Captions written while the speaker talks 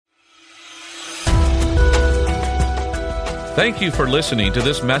Thank you for listening to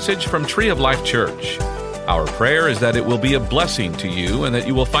this message from Tree of Life Church. Our prayer is that it will be a blessing to you and that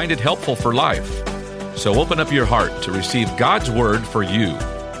you will find it helpful for life. So open up your heart to receive God's word for you.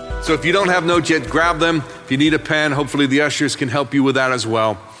 So if you don't have notes yet, grab them. If you need a pen, hopefully the ushers can help you with that as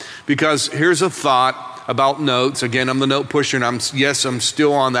well. Because here's a thought about notes. Again, I'm the note pusher, and I'm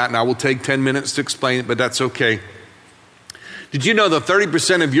still on that, and I will take 10 minutes to explain it, but that's okay. Did you know that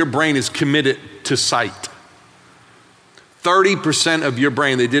 30% of your brain is committed to sight? 30% of your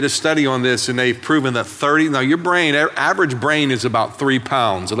brain. They did a study on this, and they've proven that now your brain, average brain is about 3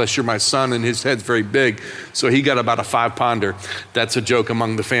 pounds, unless you're my son and his head's very big. So he got about a 5-pounder. That's a joke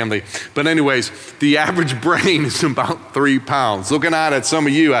among the family. But anyways, the average brain is about 3 pounds. Looking out at some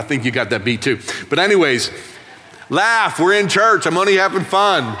of you, I think you got that beat too. But anyways, laugh, we're in church. I'm only having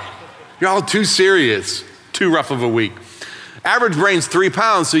fun. You're all too serious, too rough of a week. Average brain's 3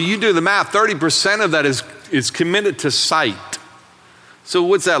 pounds, so you do the math, 30% of that is committed to sight. So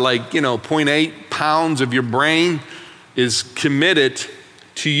what's that, like, 0.8 pounds of your brain is committed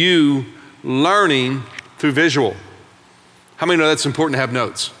to you learning through visual. How many know that's important to have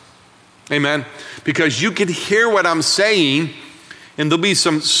notes? Amen? Because you can hear what I'm saying, and there'll be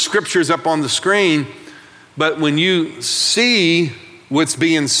some scriptures up on the screen, but when you see what's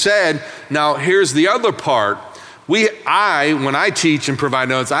being said, now here's the other part. When I teach and provide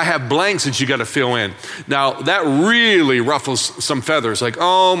notes, I have blanks that you got to fill in. Now, that really ruffles some feathers. Like,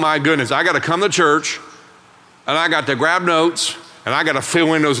 oh my goodness, I got to come to church, and I got to grab notes, and I got to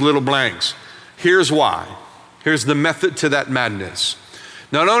fill in those little blanks. Here's why. Here's the method to that madness.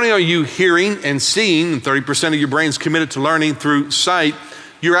 Not only are you hearing and seeing, and 30% of your brain's committed to learning through sight,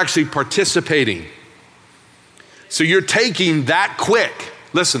 you're actually participating. So you're taking that quick.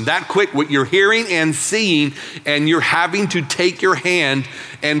 Listen, that quick, what you're hearing and seeing, and you're having to take your hand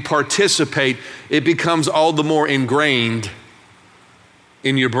and participate, it becomes all the more ingrained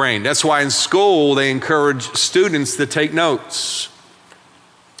in your brain. That's why in school, they encourage students to take notes.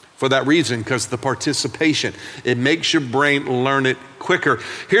 For that reason, because the participation, it makes your brain learn it quicker.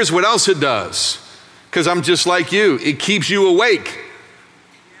 Here's what else it does, because I'm just like you, it keeps you awake.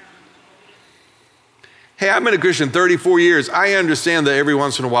 Hey, I've been a Christian 34 years. I understand that every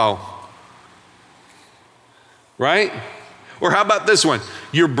once in a while, right? Or how about this one?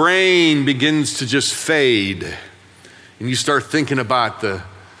 Your brain begins to just fade, and you start thinking about the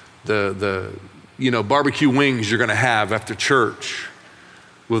barbecue wings you're going to have after church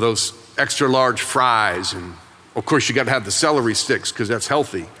with those extra large fries, and of course you got to have the celery sticks because that's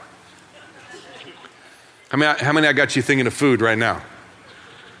healthy. How many I got you thinking of food right now?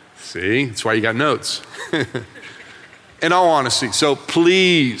 See, that's why you got notes. In all honesty, so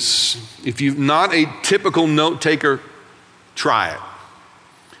please, if you're not a typical note taker, try it.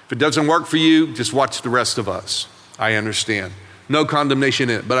 If it doesn't work for you, just watch the rest of us. I understand. No condemnation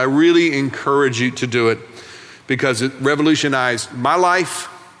in it, but I really encourage you to do it because it revolutionized my life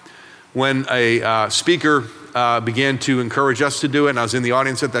when a speaker began to encourage us to do it, and I was in the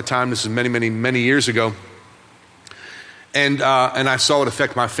audience at that time. This is many, many, many years ago. And I saw it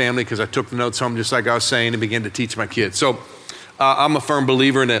affect my family because I took the notes home, just like I was saying, and began to teach my kids. So I'm a firm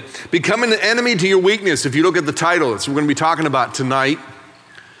believer in it. Becoming an enemy to your weakness. If you look at the title, it's what we're going to be talking about tonight.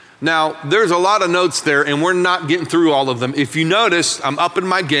 Now, there's a lot of notes there, and we're not getting through all of them. If you notice, I'm upping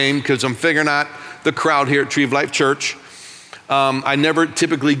my game because I'm figuring out the crowd here at Tree of Life Church. I never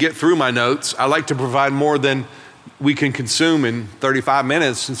typically get through my notes. I like to provide more than we can consume in 35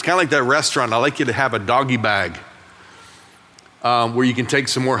 minutes. It's kind of like that restaurant. I like you to have a doggy bag. Where you can take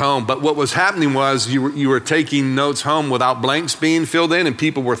some more home. But what was happening was you were taking notes home without blanks being filled in, and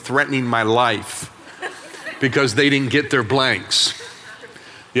people were threatening my life because they didn't get their blanks.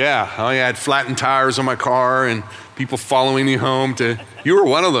 Yeah, I had flattened tires on my car and people following me home you were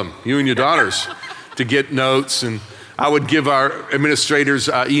one of them, you and your daughters, to get notes. And I would give our administrators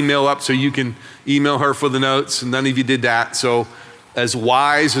email up so you can email her for the notes, and none of you did that. So as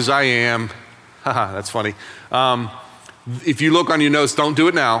wise as I am, that's funny. If you look on your notes, don't do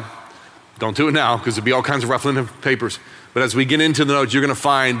it now. Don't do it now because there'll be all kinds of ruffling of papers. But as we get into the notes, you're going to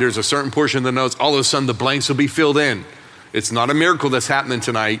find there's a certain portion of the notes, all of a sudden the blanks will be filled in. It's not a miracle that's happening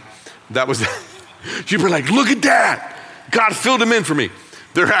tonight. You were like, look at that. God filled them in for me.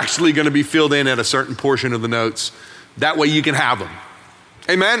 They're actually going to be filled in at a certain portion of the notes. That way you can have them.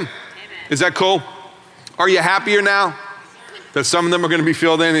 Amen? Is that cool? Are you happier now that some of them are going to be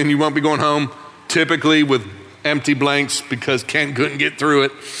filled in and you won't be going home typically with empty blanks because Ken couldn't get through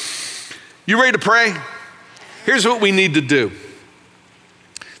it? You ready to pray? Here's what we need to do.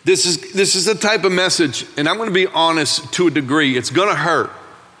 This is the type of message, and I'm going to be honest to a degree, it's going to hurt.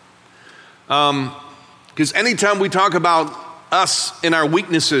 Because anytime we talk about us in our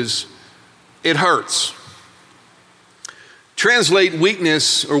weaknesses, it hurts. Translate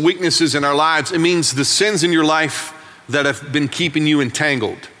weakness or weaknesses in our lives, it means the sins in your life that have been keeping you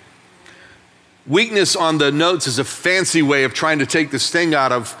entangled. Weakness on the notes is a fancy way of trying to take the sting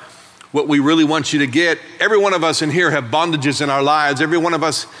out of what we really want you to get. Every one of us in here have bondages in our lives. Every one of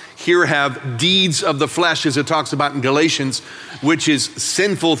us here have deeds of the flesh, as it talks about in Galatians, which is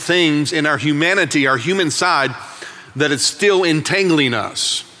sinful things in our humanity, our human side, that is still entangling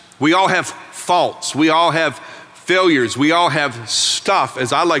us. We all have faults. We all have failures. We all have stuff,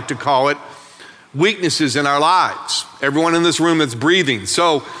 as I like to call it, weaknesses in our lives. Everyone in this room that's breathing.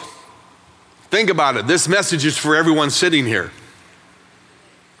 So think about it. This message is for everyone sitting here.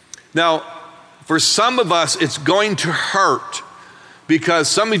 Now, for some of us, it's going to hurt because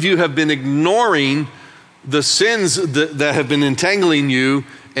some of you have been ignoring the sins that have been entangling you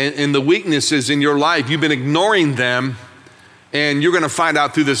and the weaknesses in your life. You've been ignoring them, and you're going to find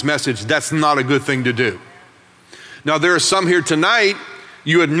out through this message that's not a good thing to do. Now, there are some here tonight,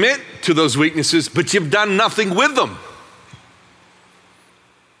 you admit to those weaknesses, but you've done nothing with them.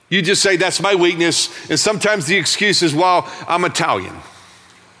 You just say, that's my weakness, and sometimes the excuse is, well, I'm Italian.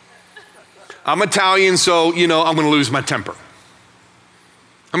 I'm Italian, so, I'm going to lose my temper.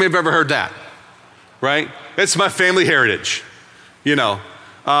 How many have ever heard that? Right? It's my family heritage, And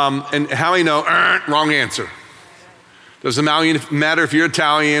how many know, wrong answer. Doesn't matter if you're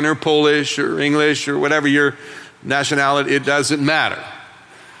Italian or Polish or English or whatever your nationality, it doesn't matter.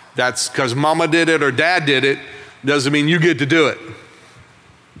 That's because mama did it or dad did it, doesn't mean you get to do it.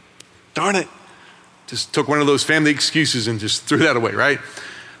 Darn it. Just took one of those family excuses and just threw that away, right?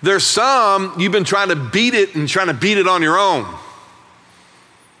 There's some, you've been trying to beat it and trying to beat it on your own.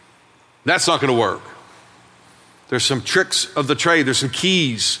 That's not going to work. There's some tricks of the trade. There's some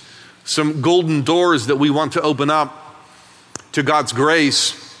keys, some golden doors that we want to open up to God's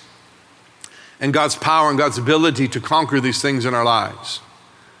grace and God's power and God's ability to conquer these things in our lives.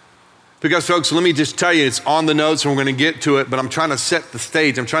 Because folks, let me just tell you, it's on the notes and we're going to get to it, but I'm trying to set the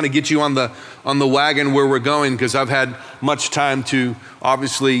stage. I'm trying to get you on the wagon where we're going because I've had much time to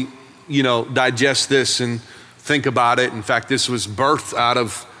obviously, digest this and think about it. In fact, this was birthed out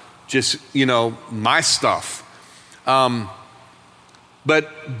of just, my stuff.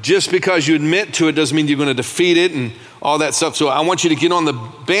 But just because you admit to it doesn't mean you're going to defeat it and all that stuff. So I want you to get on the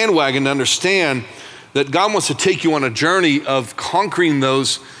bandwagon to understand that God wants to take you on a journey of conquering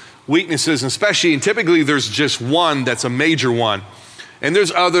those weaknesses, especially, and typically there's just one that's a major one. And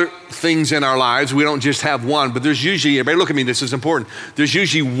there's other things in our lives. We don't just have one, but there's usually, everybody look at me, this is important. There's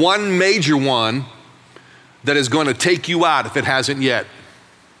usually one major one that is going to take you out if it hasn't yet.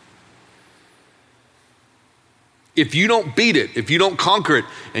 If you don't beat it, if you don't conquer it,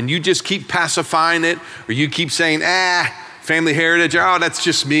 and you just keep pacifying it, or you keep saying, family heritage, oh, that's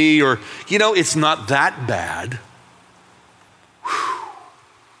just me, or, it's not that bad. Whew.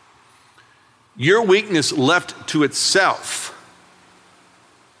 Your weakness left to itself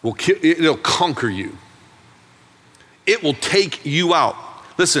it'll conquer you. It will take you out.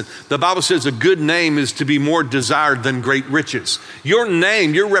 Listen, the Bible says a good name is to be more desired than great riches. Your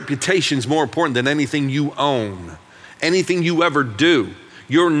name, your reputation is more important than anything you own, anything you ever do.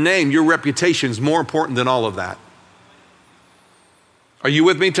 Your name, your reputation is more important than all of that. Are you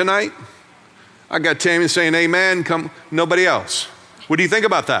with me tonight? I got Tammy saying amen, come, nobody else. What do you think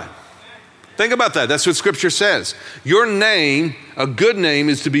about that? Think about that. That's what Scripture says. Your name, a good name,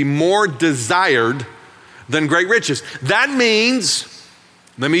 is to be more desired than great riches. That means,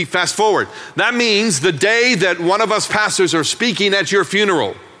 let me fast forward. That means the day that one of us pastors are speaking at your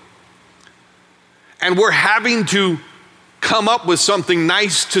funeral and we're having to come up with something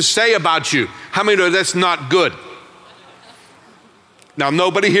nice to say about you. How many know that's not good? Now,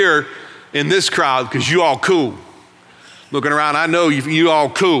 nobody here in this crowd, because you all cool. Looking around, I know you all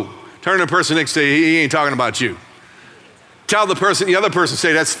cool. Turn to the person next to you, he ain't talking about you. Tell the other person,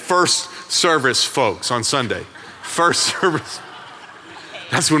 say, that's first service, folks, on Sunday. First service.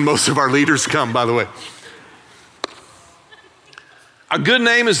 That's when most of our leaders come, by the way. A good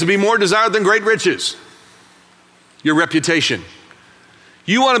name is to be more desired than great riches. Your reputation.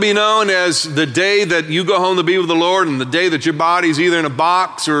 You want to be known as the day that you go home to be with the Lord and the day that your body's either in a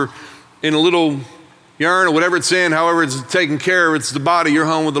box or in a little urn or whatever it's in, however it's taken care of, it's the body, you're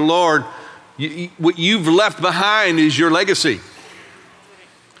home with the Lord. What you've left behind is your legacy.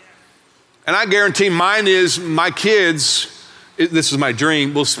 And I guarantee mine is my kids, this is my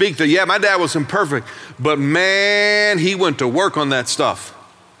dream, will speak that, yeah, my dad wasn't perfect, but man, he went to work on that stuff.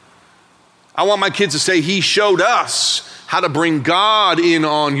 I want my kids to say he showed us how to bring God in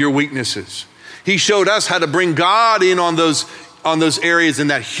on your weaknesses. He showed us how to bring God in on those areas in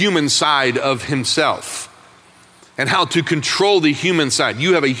that human side of himself, and how to control the human side.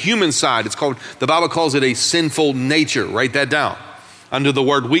 You have a human side. The Bible calls it a sinful nature. Write that down under the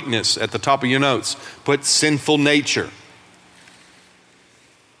word weakness at the top of your notes. Put sinful nature.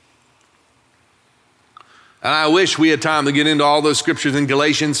 And I wish we had time to get into all those scriptures in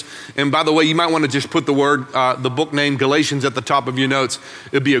Galatians. And by the way, you might want to just put the book name Galatians at the top of your notes.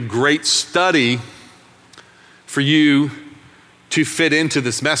 It'd be a great study for you to fit into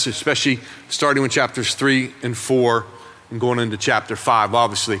this message, especially starting with chapters 3 and 4 and going into chapter 5,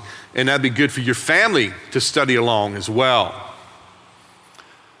 obviously. And that'd be good for your family to study along as well.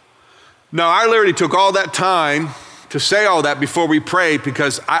 Now, I literally took all that time to say all that before we pray,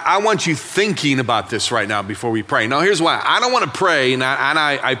 because I want you thinking about this right now before we pray. Now, here's why. I don't want to pray, and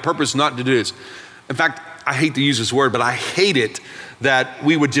I purpose not to do this. In fact, I hate to use this word, but I hate it that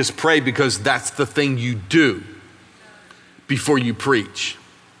we would just pray because that's the thing you do before you preach.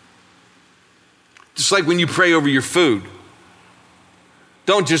 Just like when you pray over your food.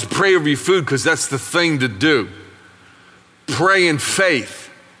 Don't just pray over your food because that's the thing to do. Pray in faith,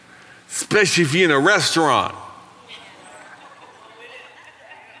 especially if you're in a restaurant.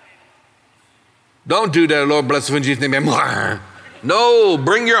 Don't do that, Lord, bless us in Jesus' name. No,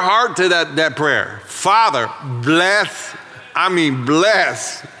 bring your heart to that prayer. Father, bless.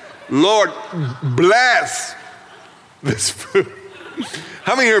 Lord, bless this food.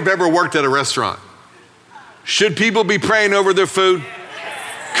 How many here have ever worked at a restaurant? Should people be praying over their food?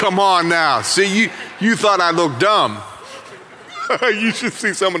 Come on now. See, you thought I looked dumb. You should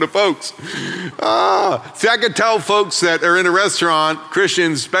see some of the folks. See, I could tell folks that are in a restaurant,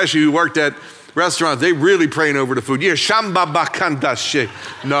 Christians especially who worked at restaurants, they really praying over the food. Yeah, shambabakandashe.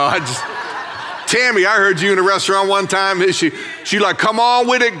 No, Tammy, I heard you in a restaurant one time. She like, come on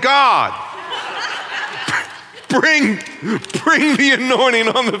with it, God. Bring the anointing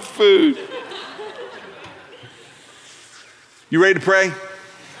on the food. You ready to pray?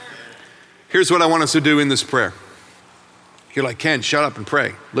 Here's what I want us to do in this prayer. You're like, Ken, shut up and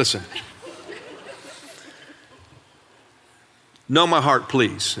pray. Listen. Know my heart,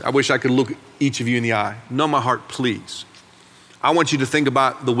 please. I wish I could look each of you in the eye. Know my heart, please. I want you to think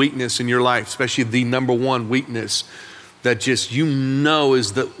about the weakness in your life, especially the number one weakness that just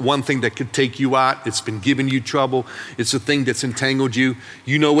is the one thing that could take you out. It's been giving you trouble. It's the thing that's entangled you.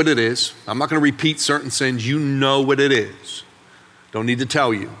 You know what it is. I'm not going to repeat certain sins. You know what it is. Don't need to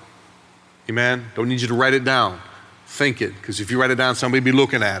tell you. Amen? Don't need you to write it down. Think it, because if you write it down, somebody will be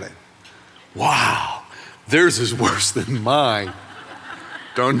looking at it. Wow, theirs is worse than mine.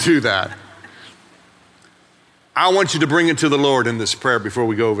 Don't do that. I want you to bring it to the Lord in this prayer before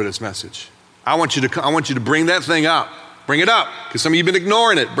we go over this message. I want you to bring that thing up. Bring it up, because some of you have been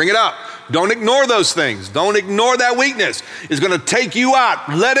ignoring it. Bring it up. Don't ignore those things. Don't ignore that weakness. It's going to take you out.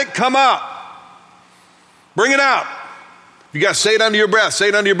 Let it come up. Bring it out. You got to say it under your breath. Say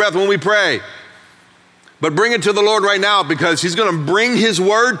it under your breath when we pray. But bring it to the Lord right now, because he's going to bring his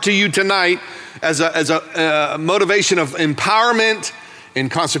word to you tonight as a motivation of empowerment and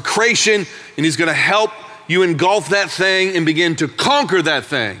consecration, and he's going to help you engulf that thing and begin to conquer that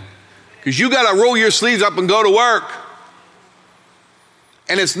thing. Because you got to roll your sleeves up and go to work.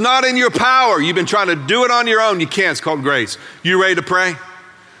 And it's not in your power. You've been trying to do it on your own. You can't. It's called grace. You ready to pray?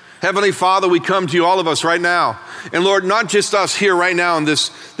 Heavenly Father, we come to you, all of us right now. And Lord, not just us here right now in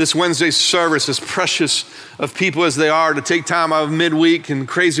this Wednesday service, as precious of people as they are to take time out of midweek and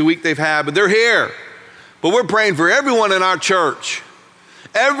crazy week they've had, but they're here. But we're praying for everyone in our church.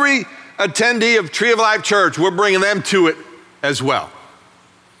 Every attendee of Tree of Life Church, we're bringing them to it as well.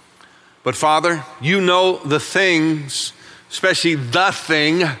 But Father, you know the things, especially the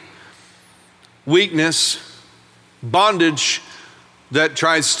thing, weakness, bondage that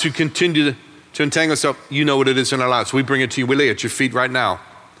tries to continue to entangle itself. You know what it is in our lives. We bring it to you. We lay it at your feet right now.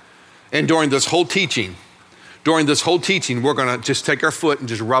 And during this whole teaching, we're going to just take our foot and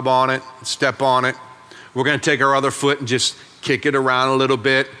just rub on it, step on it. We're going to take our other foot and just kick it around a little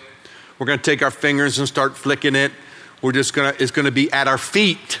bit. We're going to take our fingers and start flicking it. It's going to be at our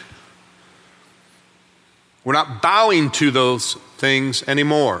feet. We're not bowing to those things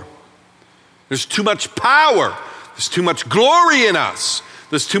anymore. There's too much power. There's too much glory in us.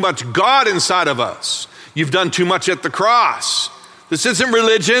 There's too much God inside of us. You've done too much at the cross. This isn't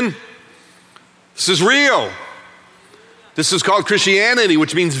religion. This is real. This is called Christianity,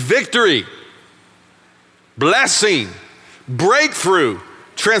 which means victory, blessing, breakthrough,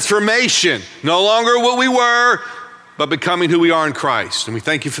 transformation. No longer what we were, but becoming who we are in Christ. And we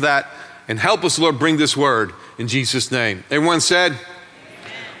thank you for that. And help us, Lord, bring this word in Jesus' name. Everyone said, amen.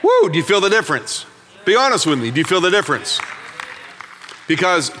 Woo, do you feel the difference? Be honest with me, do you feel the difference?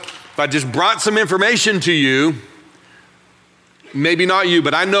 Because if I just brought some information to you, maybe not you,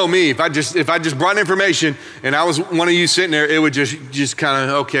 but I know me, if I just brought information and I was one of you sitting there, it would just kind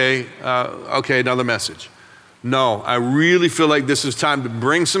of, okay, another message. No, I really feel like this is time to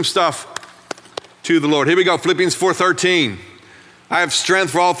bring some stuff to the Lord. Here we go, Philippians 4:13. I have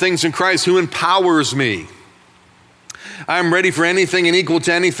strength for all things in Christ who empowers me. I am ready for anything and equal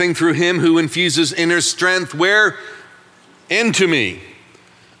to anything through him who infuses inner strength. Where? Into me.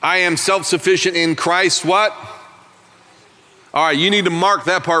 I am self-sufficient in Christ. What? All right, you need to mark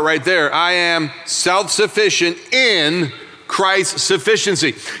that part right there. I am self-sufficient in Christ's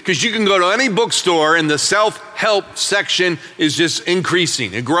sufficiency. Because you can go to any bookstore and the self-help section is just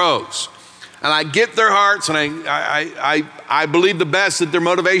increasing. It grows. And I get their hearts, and I believe the best that their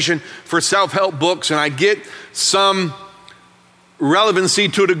motivation for self-help books, and I get some relevancy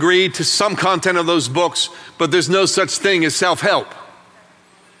to a degree to some content of those books, but there's no such thing as self-help.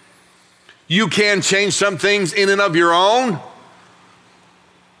 You can change some things in and of your own.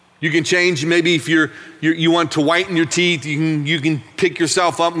 You can change, maybe if you want to whiten your teeth, you can pick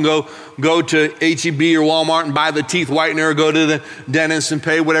yourself up and go to H-E-B or Walmart and buy the teeth whitener, or go to the dentist and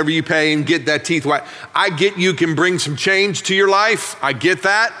pay whatever you pay and get that teeth white. I get you can bring some change to your life. I get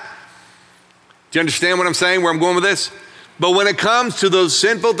that. Do you understand what I'm saying, where I'm going with this? But when it comes to those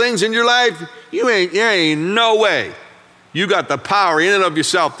sinful things in your life, there ain't no way you got the power in and of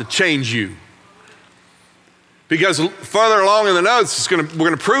yourself to change you. Because further along in the notes, we're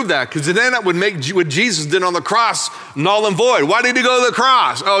going to prove that, because then that would make what Jesus did on the cross null and void. Why did he go to the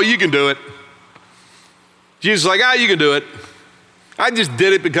cross? Oh, you can do it. Jesus is like, you can do it. I just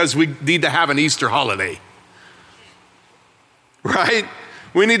did it because we need to have an Easter holiday. Right?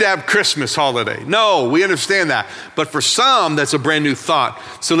 We need to have Christmas holiday. No, we understand that. But for some, that's a brand new thought.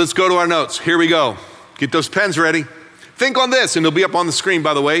 So let's go to our notes. Here we go. Get those pens ready. Think on this, and it'll be up on the screen,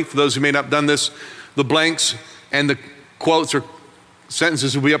 by the way, for those who may not have done this. The blanks and the quotes or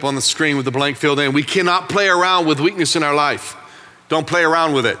sentences will be up on the screen with the blank filled in. We cannot play around with weakness in our life. Don't play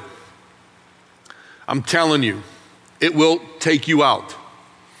around with it. I'm telling you, it will take you out.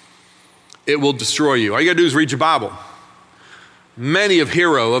 It will destroy you. All you gotta do is read your Bible. Many of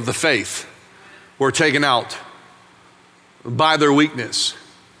heroes of the faith were taken out by their weakness.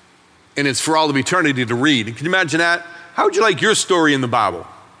 And it's for all of eternity to read. Can you imagine that? How would you like your story in the Bible?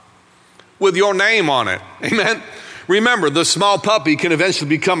 With your name on it. Amen. Remember, the small puppy can eventually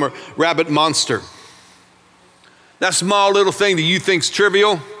become a rabid monster. That small little thing that you think's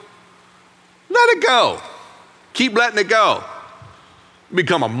trivial, let it go. Keep letting it go.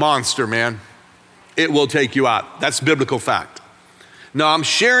 Become a monster, man. It will take you out. That's biblical fact. Now, I'm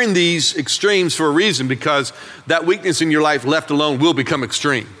sharing these extremes for a reason, because that weakness in your life left alone will become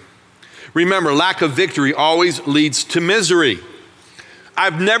extreme. Remember, lack of victory always leads to misery.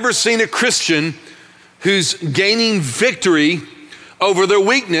 I've never seen a Christian who's gaining victory over their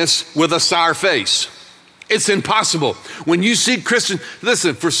weakness with a sour face. It's impossible. When you see Christians,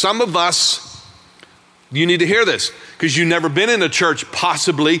 listen, for some of us, you need to hear this, because you've never been in a church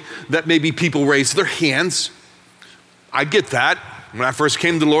possibly that maybe people raise their hands. I get that. When I first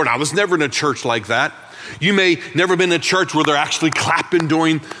came to the Lord, I was never in a church like that. You may never been in a church where they're actually clapping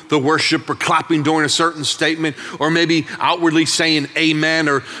during the worship, or clapping during a certain statement, or maybe outwardly saying amen,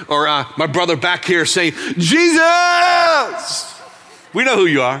 or my brother back here saying, Jesus! We know who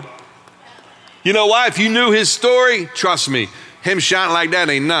you are. You know why? If you knew his story, trust me, him shouting like that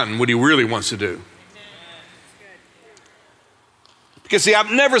ain't nothing what he really wants to do. Because see,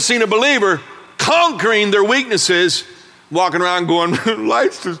 I've never seen a believer conquering their weaknesses, walking around going,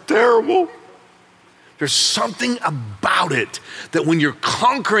 life's just terrible. There's something about it that when you're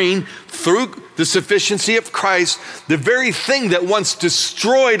conquering through the sufficiency of Christ, the very thing that once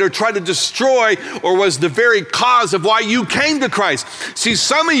destroyed or tried to destroy, or was the very cause of why you came to Christ. See,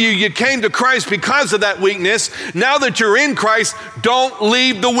 some of you came to Christ because of that weakness. Now that you're in Christ, don't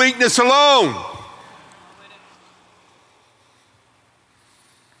leave the weakness alone.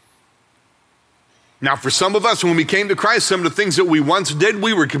 Now, for some of us, when we came to Christ, some of the things that we once did,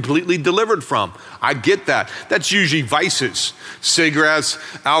 we were completely delivered from. I get that. That's usually vices, cigarettes,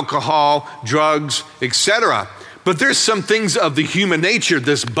 alcohol, drugs, etc. But there's some things of the human nature,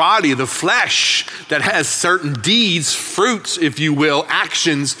 this body, the flesh, that has certain deeds, fruits, if you will,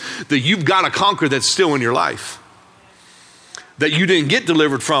 actions that you've got to conquer that's still in your life, that you didn't get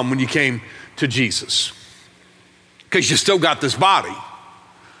delivered from when you came to Jesus, because you still got this body.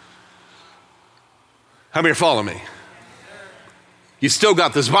 How many are following me? You still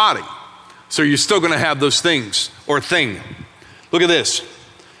got this body. So you're still going to have those things or thing. Look at this.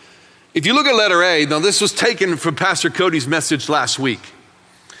 If you look at letter A, now this was taken from Pastor Cody's message last week.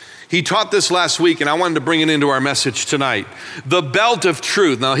 He taught this last week, and I wanted to bring it into our message tonight. The belt of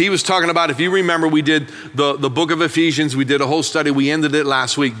truth. Now, he was talking about, if you remember, we did the book of Ephesians. We did a whole study. We ended it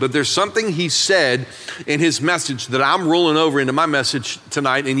last week. But there's something he said in his message that I'm rolling over into my message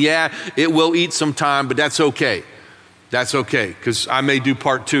tonight. And yeah, it will eat some time, but that's okay. That's okay, because I may do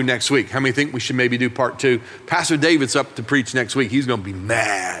part 2 next week. How many think we should maybe do part 2? Pastor David's up to preach next week. He's going to be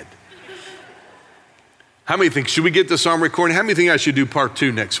mad. How many think, should we get this on recording? How many think I should do part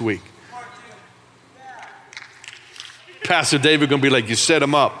 2 next week? Pastor David going to be like, you set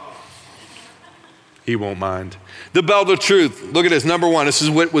him up. He won't mind. The belt of truth. Look at this. Number 1, this is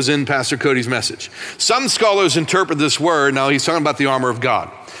what was in Pastor Cody's message. Some scholars interpret this word, now he's talking about the armor of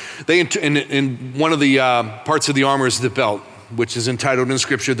God. In one of the parts of the armor is the belt, which is entitled in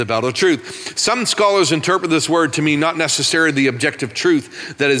Scripture, the belt of truth. Some scholars interpret this word to mean not necessarily the objective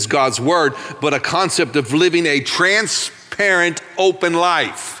truth that is God's word, but a concept of living a transparent, open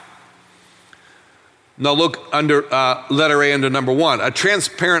life. Now look under letter A under number 1. A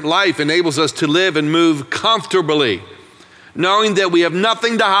transparent life enables us to live and move comfortably, knowing that we have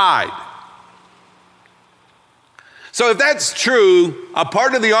nothing to hide. So if that's true, a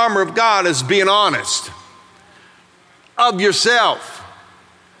part of the armor of God is being honest. Of yourself,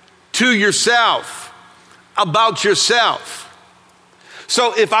 to yourself, about yourself.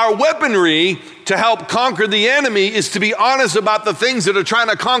 So if our weaponry to help conquer the enemy is to be honest about the things that are trying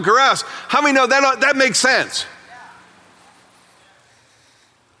to conquer us, how many know that makes sense?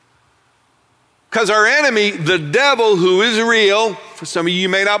 Because our enemy, the devil, who is real, for some of you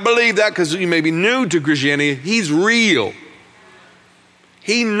may not believe that because you may be new to Christianity, he's real.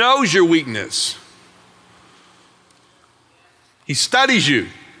 He knows your weakness. He studies you,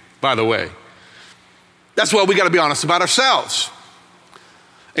 by the way. That's why we got to be honest about ourselves.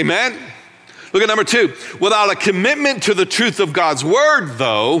 Amen? Look at number 2. Without a commitment to the truth of God's word,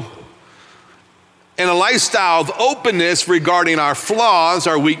 though, and a lifestyle of openness regarding our flaws,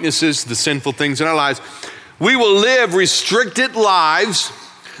 our weaknesses, the sinful things in our lives, we will live restricted lives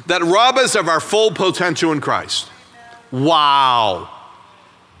that rob us of our full potential in Christ. Wow.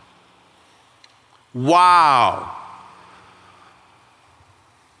 Wow.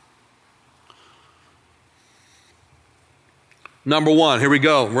 Number 1, here we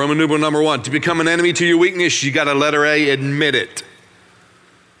go. Roman numeral number 1. To become an enemy to your weakness, you got a letter A, admit it.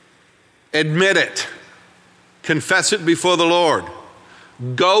 Admit it. Confess it before the Lord.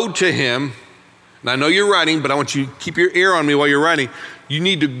 Go to him. And I know you're writing, but I want you to keep your ear on me while you're writing. You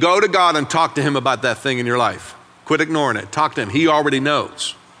need to go to God and talk to him about that thing in your life. Quit ignoring it. Talk to him. He already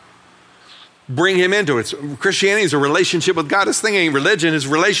knows. Bring him into it. Christianity is a relationship with God. This thing ain't religion, it's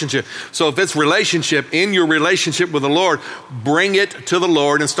relationship. So if it's relationship, in your relationship with the Lord, bring it to the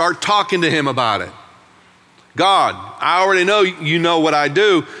Lord and start talking to him about it. God, I already know you know what I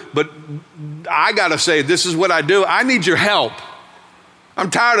do, but I got to say, this is what I do. I need your help. I'm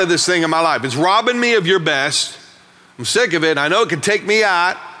tired of this thing in my life. It's robbing me of your best. I'm sick of it. I know it can take me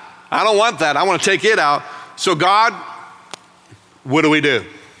out. I don't want that. I want to take it out. So God, what do?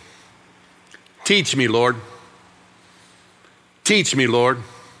 Teach me, Lord. Teach me, Lord.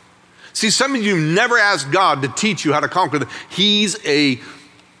 See, some of you never asked God to teach you how to conquer. He's a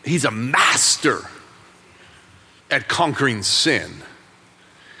master at conquering sin.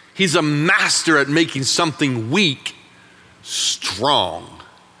 He's a master at making something weak strong.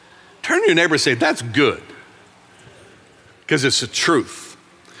 Turn to your neighbor and say, that's good. Because it's the truth.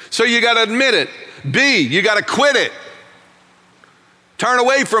 So you got to admit it. B, you got to quit it. Turn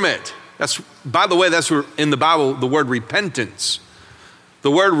away from it. By the way, that's where in the Bible, the word repentance. The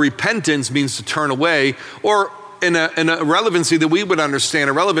word repentance means to turn away, or in a relevancy that we would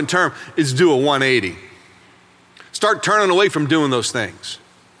understand, a relevant term is do a 180. Start turning away from doing those things.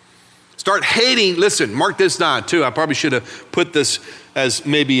 Start hating. Listen, mark this down too. I probably should have put this as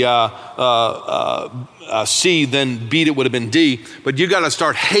maybe C, then beat it would have been D. But you got to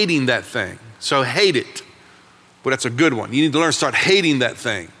start hating that thing. So hate it. But that's a good one. You need to learn to start hating that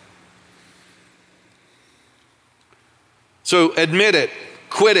thing. So admit it,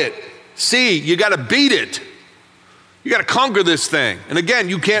 quit it. C, you got to beat it. You got to conquer this thing. And again,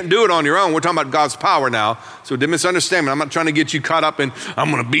 you can't do it on your own. We're talking about God's power now. So don't misunderstand me. I'm not trying to get you caught up in,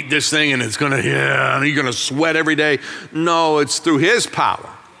 I'm going to beat this thing and it's going to, and you're going to sweat every day. No, it's through his power.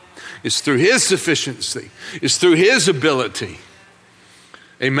 It's through his sufficiency. It's through his ability.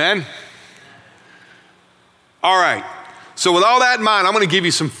 Amen? All right. So with all that in mind, I'm going to give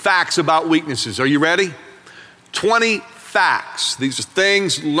you some facts about weaknesses. Are you ready? 20 facts. These are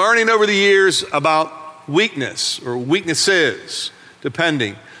things learning over the years about weakness or weaknesses,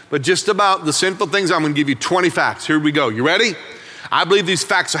 depending. but just about the sinful things. I'm going to give you 20 facts. Here we go. You ready? I believe these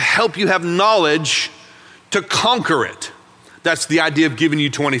facts will help you have knowledge to conquer it. That's the idea of giving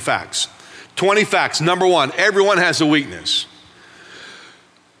you 20 facts. 20 facts. Number one, everyone has a weakness.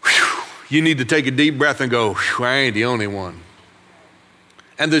 Whew. You need to take a deep breath and go, I ain't the only one.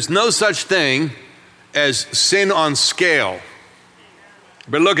 And there's no such thing as sin on scale.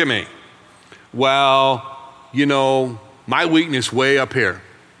 But look at me. Well, you know, my weakness way up here.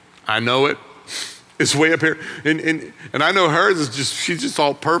 I know it. It's way up here. And I know hers is just, she's just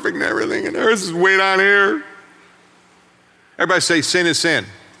all perfect and everything. And hers is way down here. Everybody say sin is sin.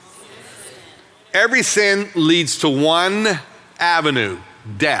 Every sin leads to one avenue,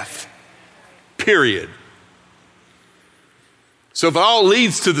 death, period. So if it all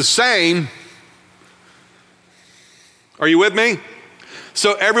leads to the same, are you with me?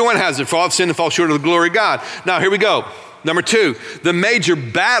 So everyone has it. For all have sinned and fall short of the glory of God. Now here we go. Number two, the major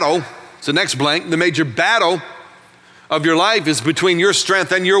battle, it's the next blank, the major battle of your life is between your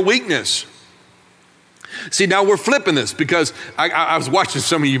strength and your weakness. See, now we're flipping this because I was watching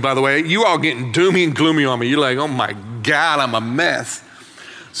some of you, by the way. You all getting doomy and gloomy on me. You're like, oh my God, I'm a mess.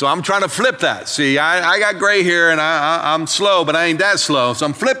 So I'm trying to flip that. See, I got gray hair and I'm slow, but I ain't that slow. So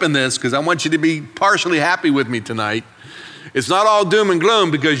I'm flipping this because I want you to be partially happy with me tonight. It's not all doom and gloom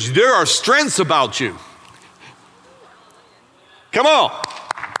because there are strengths about you. Come on.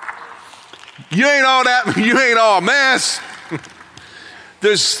 You ain't all that, you ain't all a mess.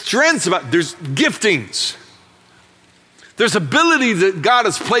 There's strengths there's giftings. There's ability that God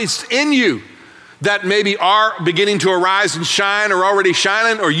has placed in you that maybe are beginning to arise and shine or already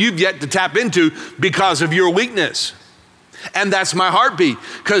shining or you've yet to tap into because of your weakness. And that's my heartbeat,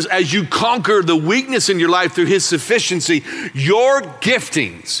 because as you conquer the weakness in your life through his sufficiency, your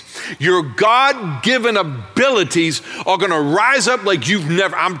giftings, your God-given abilities are going to rise up like you've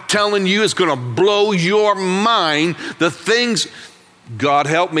never, I'm telling you, it's going to blow your mind. The things, God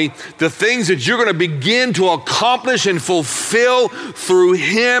help me, the things that you're going to begin to accomplish and fulfill through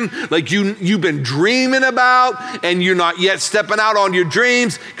him, like you've been dreaming about and you're not yet stepping out on your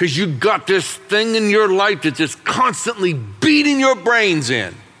dreams because you got this thing in your life that's just constantly beating your brains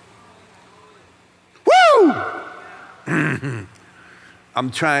in. Woo!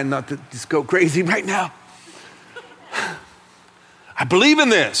 I'm trying not to just go crazy right now. I believe in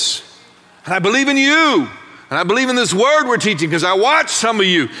this, and I believe in you. And I believe in this word we're teaching because I watch some of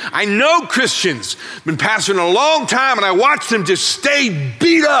you. I know Christians, been pastoring a long time, and I watch them just stay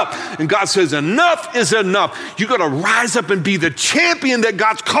beat up. And God says, enough is enough. You got to rise up and be the champion that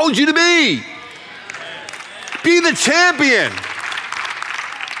God's called you to be. Be the champion.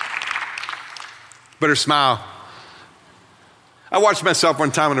 Better smile. I watched myself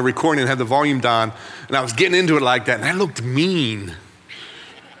one time in a recording and had the volume down, and I was getting into it like that, and I looked mean.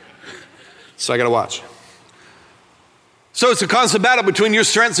 So I got to watch. So it's a constant battle between your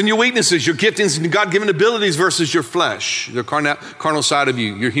strengths and your weaknesses, your giftings and God-given abilities versus your flesh, the carnal side of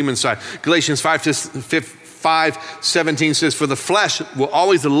you, your human side. Galatians 5:17 says, for the flesh will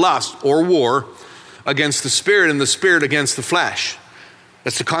always lust or war against the spirit and the spirit against the flesh.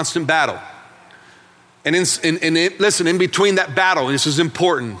 That's a constant battle. And listen, in between that battle, this is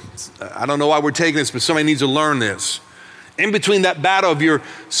important. I don't know why we're taking this, but somebody needs to learn this. In between that battle of your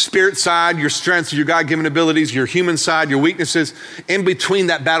spirit side, your strengths, your God-given abilities, your human side, your weaknesses, in between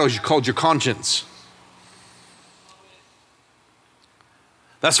that battle is called your conscience.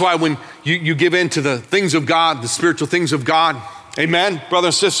 That's why when you give in to the things of God, the spiritual things of God, amen,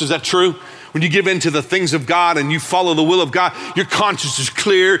 brothers and sisters, is that true? When you give in to the things of God and you follow the will of God, your conscience is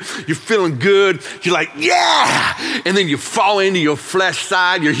clear, you're feeling good, you're like, yeah! And then you fall into your flesh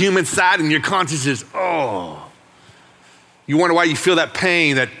side, your human side, and your conscience is, oh. You wonder why you feel that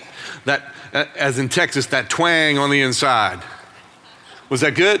pain, that as in Texas, that twang on the inside. Was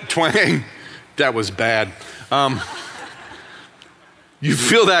that good? Twang? That was bad. You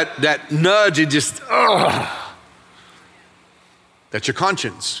feel that nudge, it just, that's your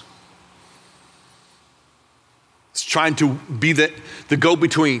conscience. It's trying to be the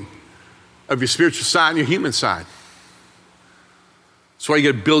go-between of your spiritual side and your human side. That's why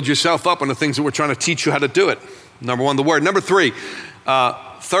you got to build yourself up on the things that we're trying to teach you how to do it. Number one, the word. Number three,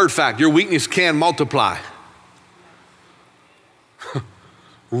 third fact, your weakness can multiply.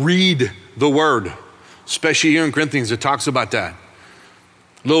 Read the word, especially here in Corinthians, it talks about that.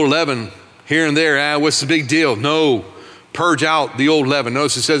 Little leaven here and there, what's the big deal? No, purge out the old leaven.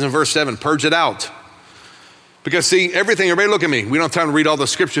 Notice it says in verse 7, purge it out. Because see, everything, everybody look at me. We don't have time to read all the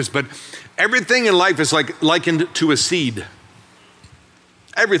scriptures, but everything in life is like likened to a seed.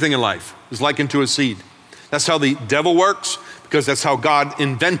 Everything in life is likened to a seed. That's how the devil works. because that's how God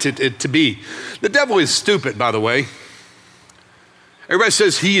invented it to be. The devil is stupid, by the way. Everybody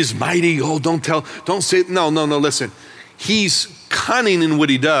says he is mighty. Oh, don't say, no, listen. He's cunning in what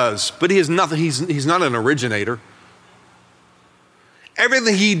he does, but he is nothing. He's not an originator.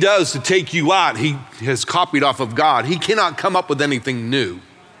 Everything he does to take you out, he has copied off of God. He cannot come up with anything new.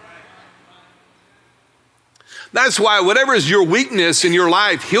 That's why whatever is your weakness in your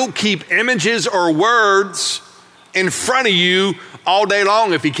life, he'll keep images or words in front of you all day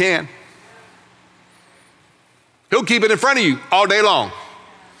long if he can. He'll keep it in front of you all day long.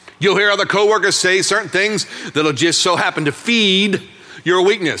 You'll hear other coworkers say certain things that'll just so happen to feed your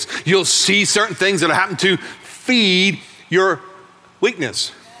weakness. You'll see certain things that'll happen to feed your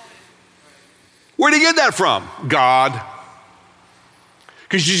weakness. Where do you get that from? God.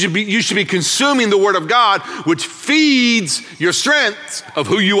 Because you should be consuming the Word of God, which feeds your strength of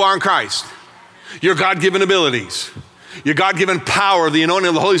who you are in Christ. Your God-given abilities, your God-given power, the anointing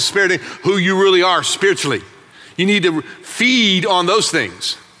of the Holy Spirit, who you really are spiritually. You need to feed on those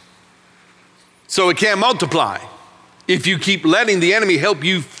things so it can multiply. If you keep letting the enemy help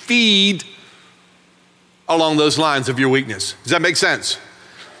you feed along those lines of your weakness. Does that make sense?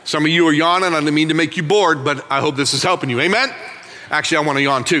 Some of you are yawning. I didn't mean to make you bored, but I hope this is helping you. Amen? Actually, I want to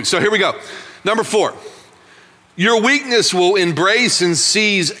yawn too. So here we go. Number 4, your weakness will embrace and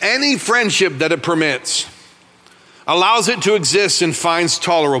seize any friendship that it permits, allows it to exist and finds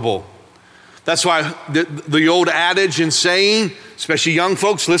tolerable. That's why the old adage and saying, especially young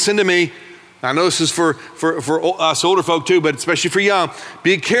folks, listen to me. I know this is for us older folk too, but especially for young.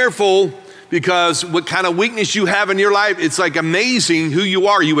 Be careful, because what kind of weakness you have in your life, it's like amazing who you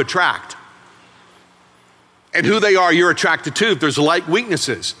are, you attract. And who they are, you're attracted to if there's like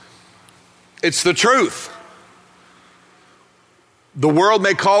weaknesses. It's the truth. The world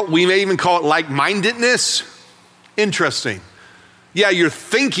we may even call it like-mindedness. Interesting. Yeah, you're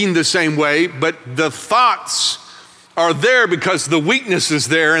thinking the same way, but the thoughts are there because the weakness is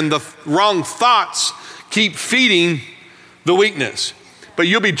there, and the wrong thoughts keep feeding the weakness. But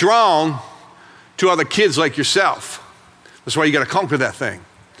you'll be drawn to other kids like yourself. That's why you got to conquer that thing.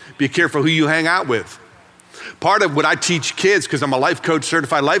 Be careful who you hang out with. Part of what I teach kids, because I'm a life coach,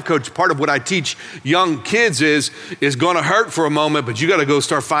 certified life coach, part of what I teach young kids is going to hurt for a moment, but you got to go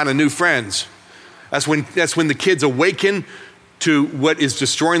start finding new friends. That's when the kids awaken to what is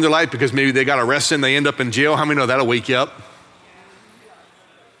destroying their life, because maybe they got arrested and they end up in jail. How many know that'll wake you up?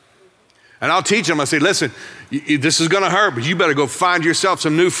 And I'll teach them. I say, listen, this is going to hurt, but you better go find yourself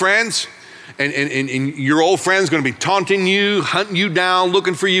some new friends. And your old friend's going to be taunting you, hunting you down,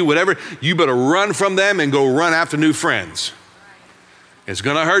 looking for you, whatever. You better run from them and go run after new friends. It's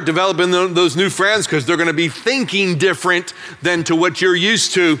going to hurt developing those new friends, because they're going to be thinking different than to what you're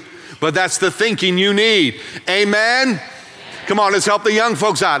used to. But that's the thinking you need. Amen? Come on, let's help the young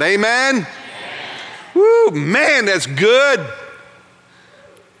folks out. Amen? Woo, man, that's good.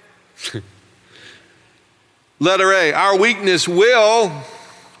 Letter A, our weakness will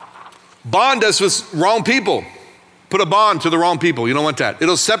bond us with wrong people. Put a bond to the wrong people. You don't want that.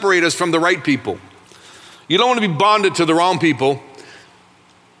 It'll separate us from the right people. You don't want to be bonded to the wrong people.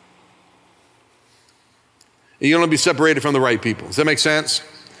 You don't want to be separated from the right people. Does that make sense?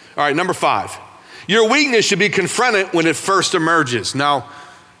 All right, number 5. Your weakness should be confronted when it first emerges. Now,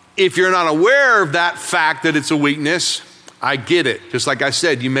 if you're not aware of that fact that it's a weakness, I get it. Just like I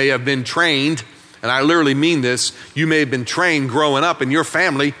said, you may have been trained, and I literally mean this, you may have been trained growing up in your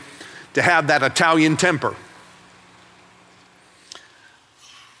family to have that Italian temper,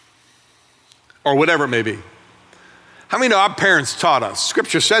 or whatever it may be. How many know our parents taught us?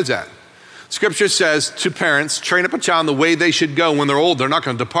 Scripture says that. Scripture says to parents, train up a child in the way they should go. When they're old, they're not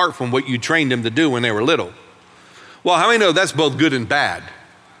going to depart from what you trained them to do when they were little. Well, how many know that's both good and bad?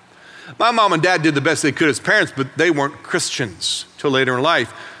 My mom and dad did the best they could as parents, but they weren't Christians till later in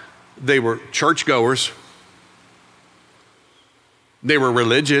life. They were churchgoers. They were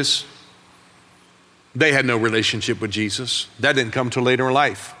religious. They had no relationship with Jesus. That didn't come till later in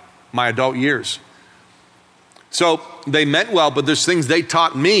life, my adult years. So they meant well, but there's things they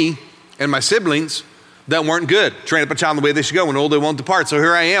taught me and my siblings that weren't good. Train up a child in the way they should go. When old, they won't depart. So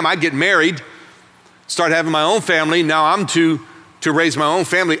here I am. I get married, start having my own family. Now I'm to raise my own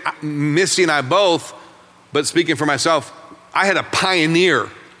family. Missy and I both, but speaking for myself, I had a pioneer.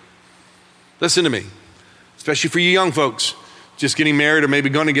 Listen to me, especially for you young folks, just getting married or maybe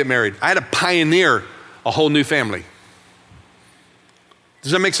going to get married. I had to pioneer a whole new family.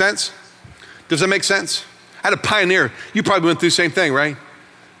 Does that make sense? Does that make sense? I had a pioneer. You probably went through the same thing, right?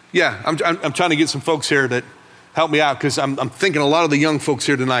 Yeah, I'm trying to get some folks here that help me out, because I'm thinking a lot of the young folks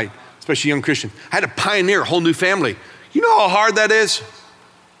here tonight, especially young Christian. I had to pioneer a whole new family. You know how hard that is?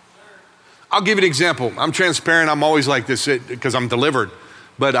 I'll give you an example. I'm transparent. I'm always like this because I'm delivered.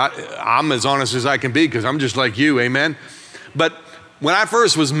 But I'm as honest as I can be because I'm just like you, amen? But when I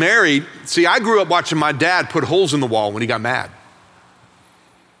first was married, see, I grew up watching my dad put holes in the wall when he got mad.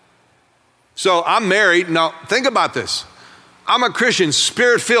 So I'm married. Now, think about this. I'm a Christian,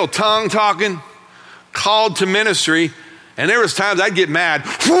 spirit-filled, tongue-talking, called to ministry, and there was times I'd get mad.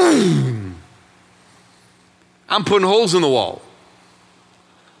 I'm putting holes in the wall.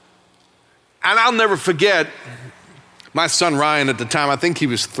 And I'll never forget my son Ryan at the time, I think he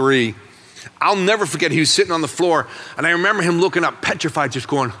was 3. I'll never forget, he was sitting on the floor, and I remember him looking up, petrified, just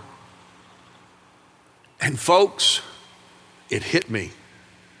going. And folks, it hit me.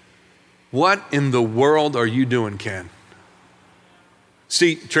 What in the world are you doing, Ken?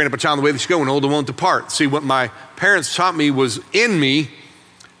 See, train up a child in the way they should go, and older won't depart. See, what my parents taught me was in me.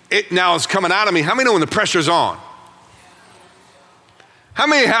 It now is coming out of me. How many know when the pressure's on? How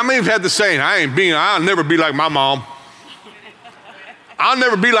many have had the saying, I'll never be like my mom. I'll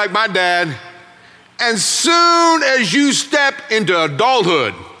never be like my dad. And soon as you step into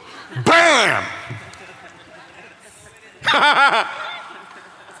adulthood, bam!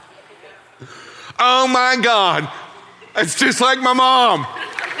 Oh my God, it's just like my mom.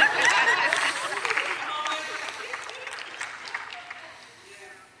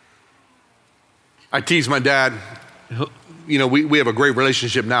 I tease my dad. You know, we have a great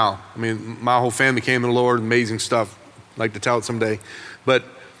relationship now. I mean, my whole family came to the Lord, amazing stuff. I'd like to tell it someday. But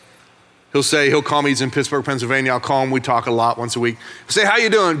he'll call me, he's in Pittsburgh, Pennsylvania. I'll call him, we talk a lot once a week. He'll say, how you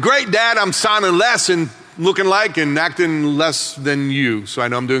doing? Great, Dad, I'm sounding less and looking like and acting less than you, so I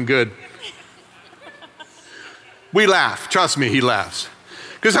know I'm doing good. We laugh, trust me, he laughs.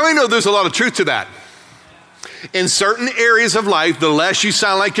 Because how many know there's a lot of truth to that? In certain areas of life, the less you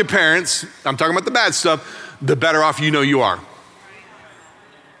sound like your parents, I'm talking about the bad stuff, the better off you know you are.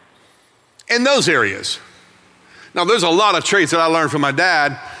 In those areas. Now, there's a lot of traits that I learned from my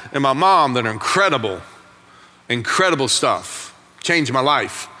dad and my mom that are incredible stuff. Changed my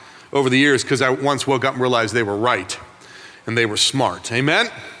life over the years because I once woke up and realized they were right and they were smart. Amen?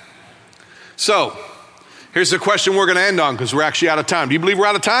 So, here's the question we're going to end on because we're actually out of time. Do you believe we're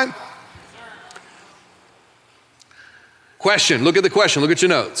out of time? Question, look at the question, look at your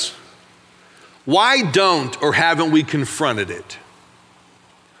notes. Why don't or haven't we confronted it?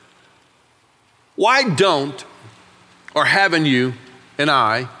 Why don't or haven't you and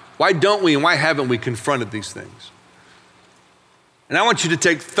I, why don't we and why haven't we confronted these things? And I want you to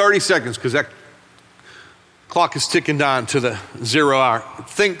take 30 seconds because that clock is ticking down to the 0 hour.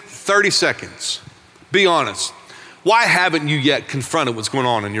 Think 30 seconds. Be honest. Why haven't you yet confronted what's going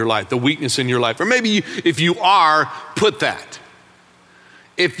on in your life, the weakness in your life? Or maybe if you are, put that.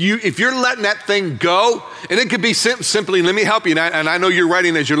 If you're letting that thing go, and it could be simply, let me help you, and I know you're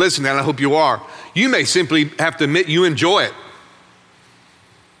writing as you're listening, and I hope you are. You may simply have to admit you enjoy it.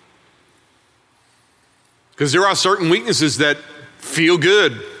 Because there are certain weaknesses that feel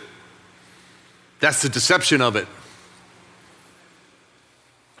good. That's the deception of it.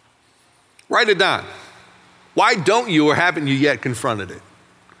 Write it down. Why don't you or haven't you yet confronted it?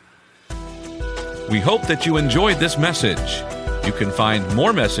 We hope that you enjoyed this message. You can find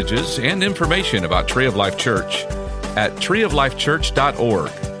more messages and information about Tree of Life Church at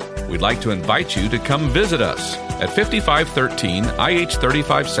treeoflifechurch.org. We'd like to invite you to come visit us at 5513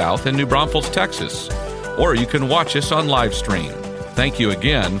 IH-35 South in New Braunfels, Texas. Or you can watch us on live stream. Thank you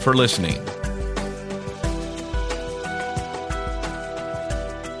again for listening.